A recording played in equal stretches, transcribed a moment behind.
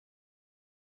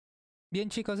Bien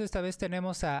chicos, esta vez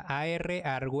tenemos a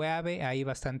Arweave, ahí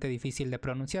bastante difícil de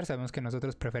pronunciar, sabemos que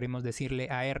nosotros preferimos decirle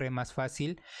AR más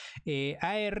fácil.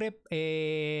 AR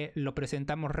lo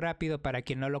presentamos rápido para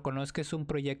quien no lo conozca, es un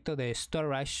proyecto de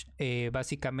storage,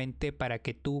 básicamente para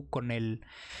que tú con el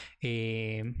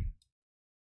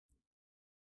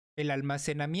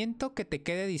almacenamiento que te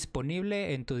quede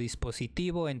disponible en tu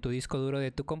dispositivo, en tu disco duro de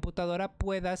tu computadora,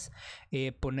 puedas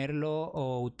ponerlo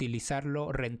o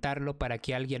utilizarlo, rentarlo para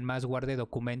que alguien más guarde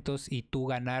documentos y tú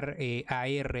ganar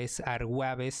ARs,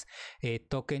 Arweaves,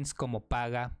 tokens como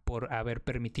paga por haber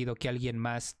permitido que alguien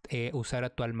más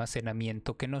usara tu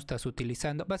almacenamiento que no estás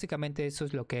utilizando. Básicamente eso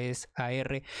es lo que es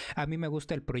AR. A mí me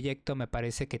gusta el proyecto, me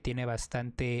parece que tiene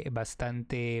bastante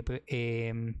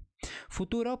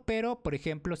futuro, pero por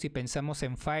ejemplo si pensamos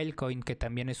en Filecoin, que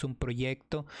también es un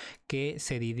proyecto que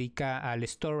se dedica al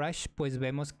storage, pues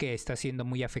vemos que está siendo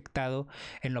muy afectado.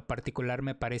 En lo particular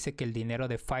me parece que el dinero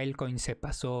de Filecoin se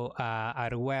pasó a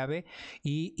Arweave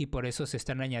y por eso se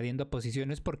están añadiendo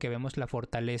posiciones, porque vemos la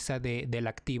fortaleza del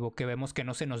activo, que vemos que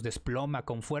no se nos desploma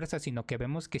con fuerza, sino que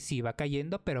vemos que sí va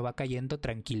cayendo, pero va cayendo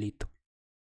tranquilito.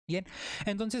 Bien,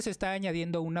 entonces está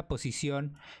añadiendo una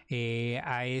posición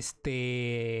a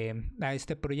este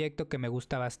proyecto que me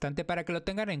gusta bastante, para que lo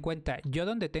tengan en cuenta. Yo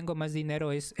donde tengo más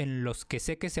dinero es en los que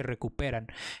sé que se recuperan,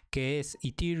 que es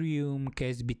Ethereum, que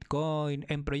es Bitcoin,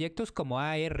 en proyectos como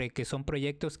AR, que son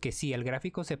proyectos que sí, el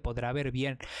gráfico se podrá ver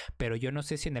bien, pero yo no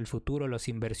sé si en el futuro los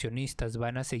inversionistas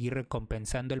van a seguir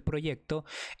recompensando el proyecto,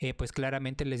 pues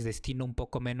claramente les destino un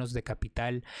poco menos de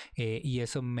capital y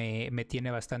eso me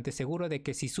tiene bastante seguro de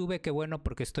que si sube, que bueno,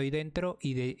 porque estoy dentro,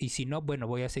 y si no, bueno,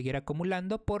 voy a seguir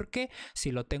acumulando, porque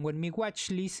si lo tengo en mi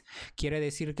watchlist quiere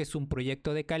decir que es un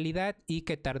proyecto de calidad y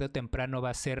que tarde o temprano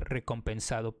va a ser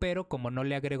recompensado. Pero como no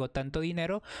le agrego tanto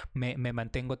dinero, me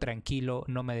mantengo tranquilo,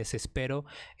 no me desespero,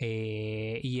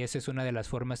 y esa es una de las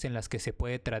formas en las que se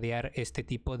puede tradear este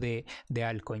tipo de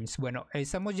altcoins. Bueno,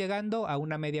 estamos llegando a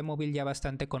una media móvil ya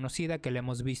bastante conocida, que la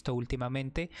hemos visto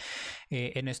últimamente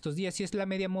en estos días, y es la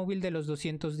media móvil de los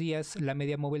 200 días. La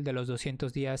media móvil de los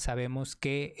 200 días sabemos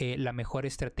que la mejor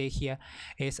estrategia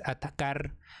es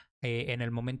atacar en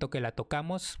el momento que la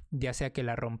tocamos, ya sea que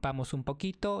la rompamos un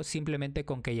poquito, simplemente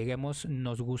con que lleguemos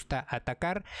nos gusta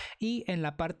atacar. Y en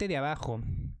la parte de abajo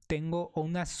tengo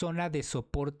una zona de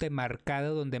soporte marcada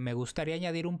donde me gustaría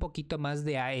añadir un poquito más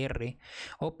de AR,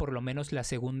 o por lo menos la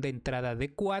segunda entrada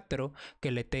de 4 que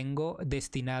le tengo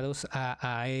destinados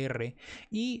a AR.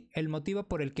 Y el motivo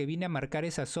por el que vine a marcar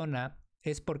esa zona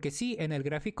es porque sí, en el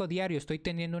gráfico diario estoy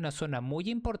teniendo una zona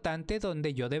muy importante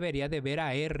donde yo debería de ver a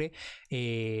AR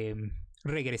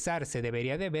regresarse,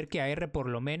 debería de ver que AR por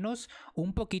lo menos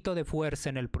un poquito de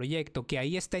fuerza en el proyecto, que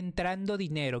ahí está entrando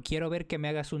dinero. Quiero ver que me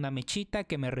hagas una mechita,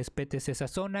 que me respetes esa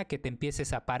zona, que te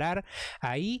empieces a parar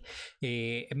ahí,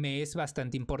 me es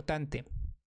bastante importante.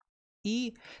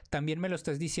 Y también me lo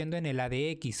estás diciendo en el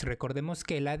ADX. Recordemos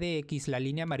que el ADX, la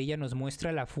línea amarilla, nos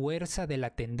muestra la fuerza de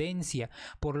la tendencia.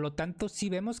 Por lo tanto, si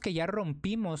vemos que ya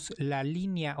rompimos la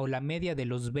línea o la media de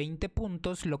los 20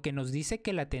 puntos, lo que nos dice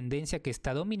que la tendencia que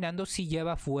está dominando sí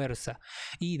lleva fuerza.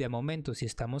 Y de momento, si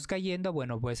estamos cayendo,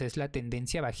 bueno, pues es la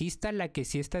tendencia bajista la que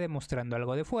sí está demostrando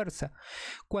algo de fuerza.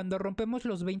 Cuando rompemos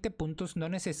los 20 puntos, no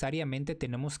necesariamente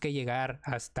tenemos que llegar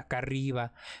hasta acá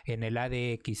arriba en el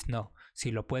ADX, no. Si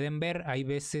lo pueden ver, hay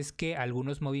veces que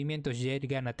algunos movimientos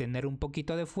llegan a tener un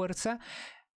poquito de fuerza,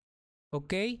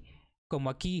 ¿ok? Como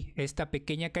aquí, esta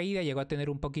pequeña caída llegó a tener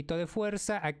un poquito de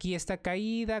fuerza. Aquí esta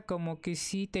caída como que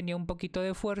sí tenía un poquito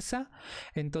de fuerza.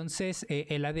 Entonces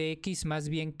el ADX, más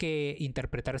bien que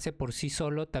interpretarse por sí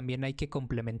solo, también hay que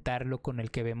complementarlo con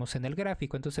el que vemos en el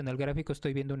gráfico. Entonces en el gráfico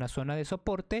estoy viendo una zona de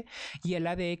soporte, y el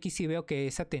ADX sí veo que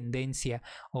esa tendencia,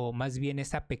 o más bien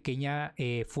esa pequeña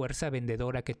fuerza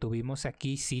vendedora que tuvimos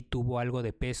aquí, sí tuvo algo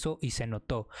de peso y se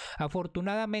notó.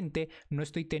 Afortunadamente no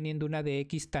estoy teniendo un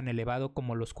ADX tan elevado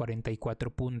como los 44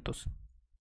 puntos.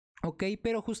 Ok,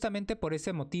 pero justamente por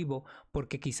ese motivo,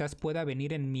 porque quizás pueda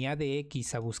venir en mi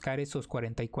ADX a buscar esos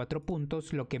 44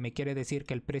 puntos, lo que me quiere decir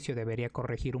que el precio debería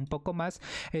corregir un poco más,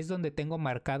 es donde tengo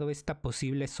marcado esta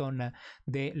posible zona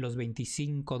de los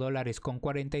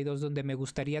 $25.42, donde me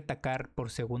gustaría atacar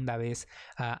por segunda vez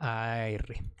a AR.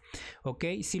 Ok,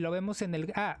 si lo vemos en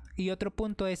el... y otro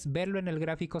punto es verlo en el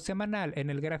gráfico semanal. En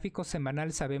el gráfico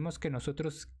semanal sabemos que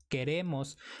nosotros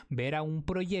queremos ver a un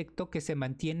proyecto que se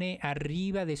mantiene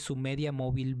arriba de su su media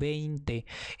móvil 20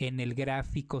 en el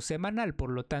gráfico semanal, por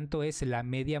lo tanto es la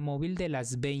media móvil de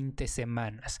las 20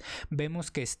 semanas.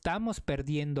 Vemos que estamos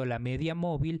perdiendo la media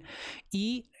móvil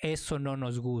y eso no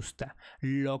nos gusta.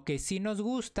 Lo que sí nos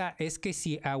gusta es que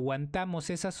si aguantamos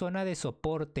esa zona de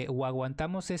soporte o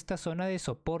aguantamos esta zona de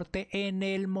soporte, en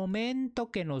el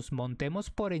momento que nos montemos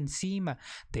por encima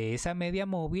de esa media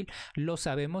móvil, lo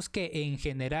sabemos que en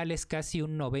general es casi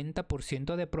un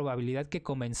 90% de probabilidad que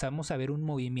comenzamos a ver un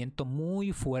movimiento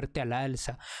muy fuerte al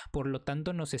alza. Por lo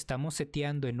tanto, nos estamos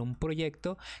seteando en un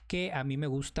proyecto que a mí me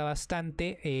gusta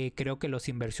bastante. Creo que los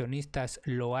inversionistas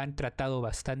lo han tratado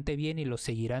bastante bien y lo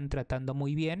seguirán tratando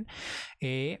muy bien.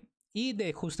 Y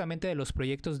justamente de los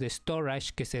proyectos de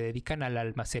storage que se dedican al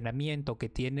almacenamiento, que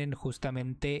tienen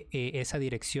justamente esa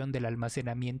dirección del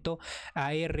almacenamiento,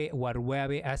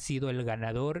 Arweave ha sido el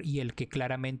ganador y el que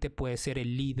claramente puede ser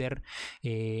el líder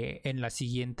en las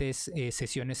siguientes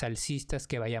sesiones alcistas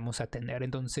que vayamos a tener.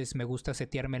 Entonces me gusta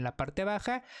setearme en la parte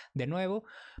baja, de nuevo,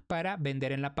 para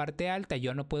vender en la parte alta.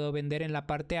 Yo no puedo vender en la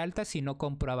parte alta si no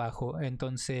compro abajo.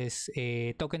 Entonces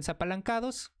tokens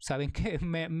apalancados, saben que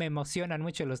me emocionan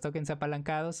mucho los tokens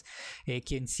apalancados.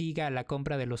 Quien siga la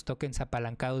compra de los tokens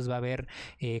apalancados va a ver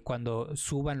cuando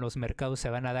suban los mercados, se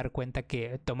van a dar cuenta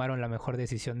que tomaron la mejor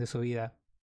decisión de su vida.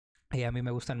 A mí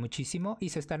me gustan muchísimo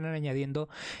y se están añadiendo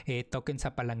tokens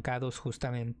apalancados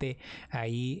justamente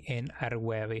ahí en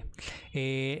Arweave.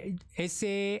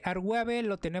 Ese Arweave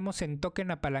lo tenemos en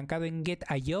token apalancado en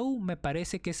Get.io. Me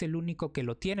parece que es el único que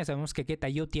lo tiene. Sabemos que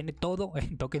Get.io tiene todo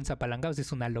en tokens apalancados.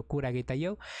 Es una locura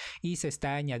Get.io. Y se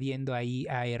está añadiendo ahí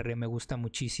AR. Me gusta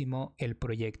muchísimo el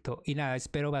proyecto. Y nada,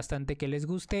 espero bastante que les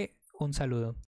guste. Un saludo.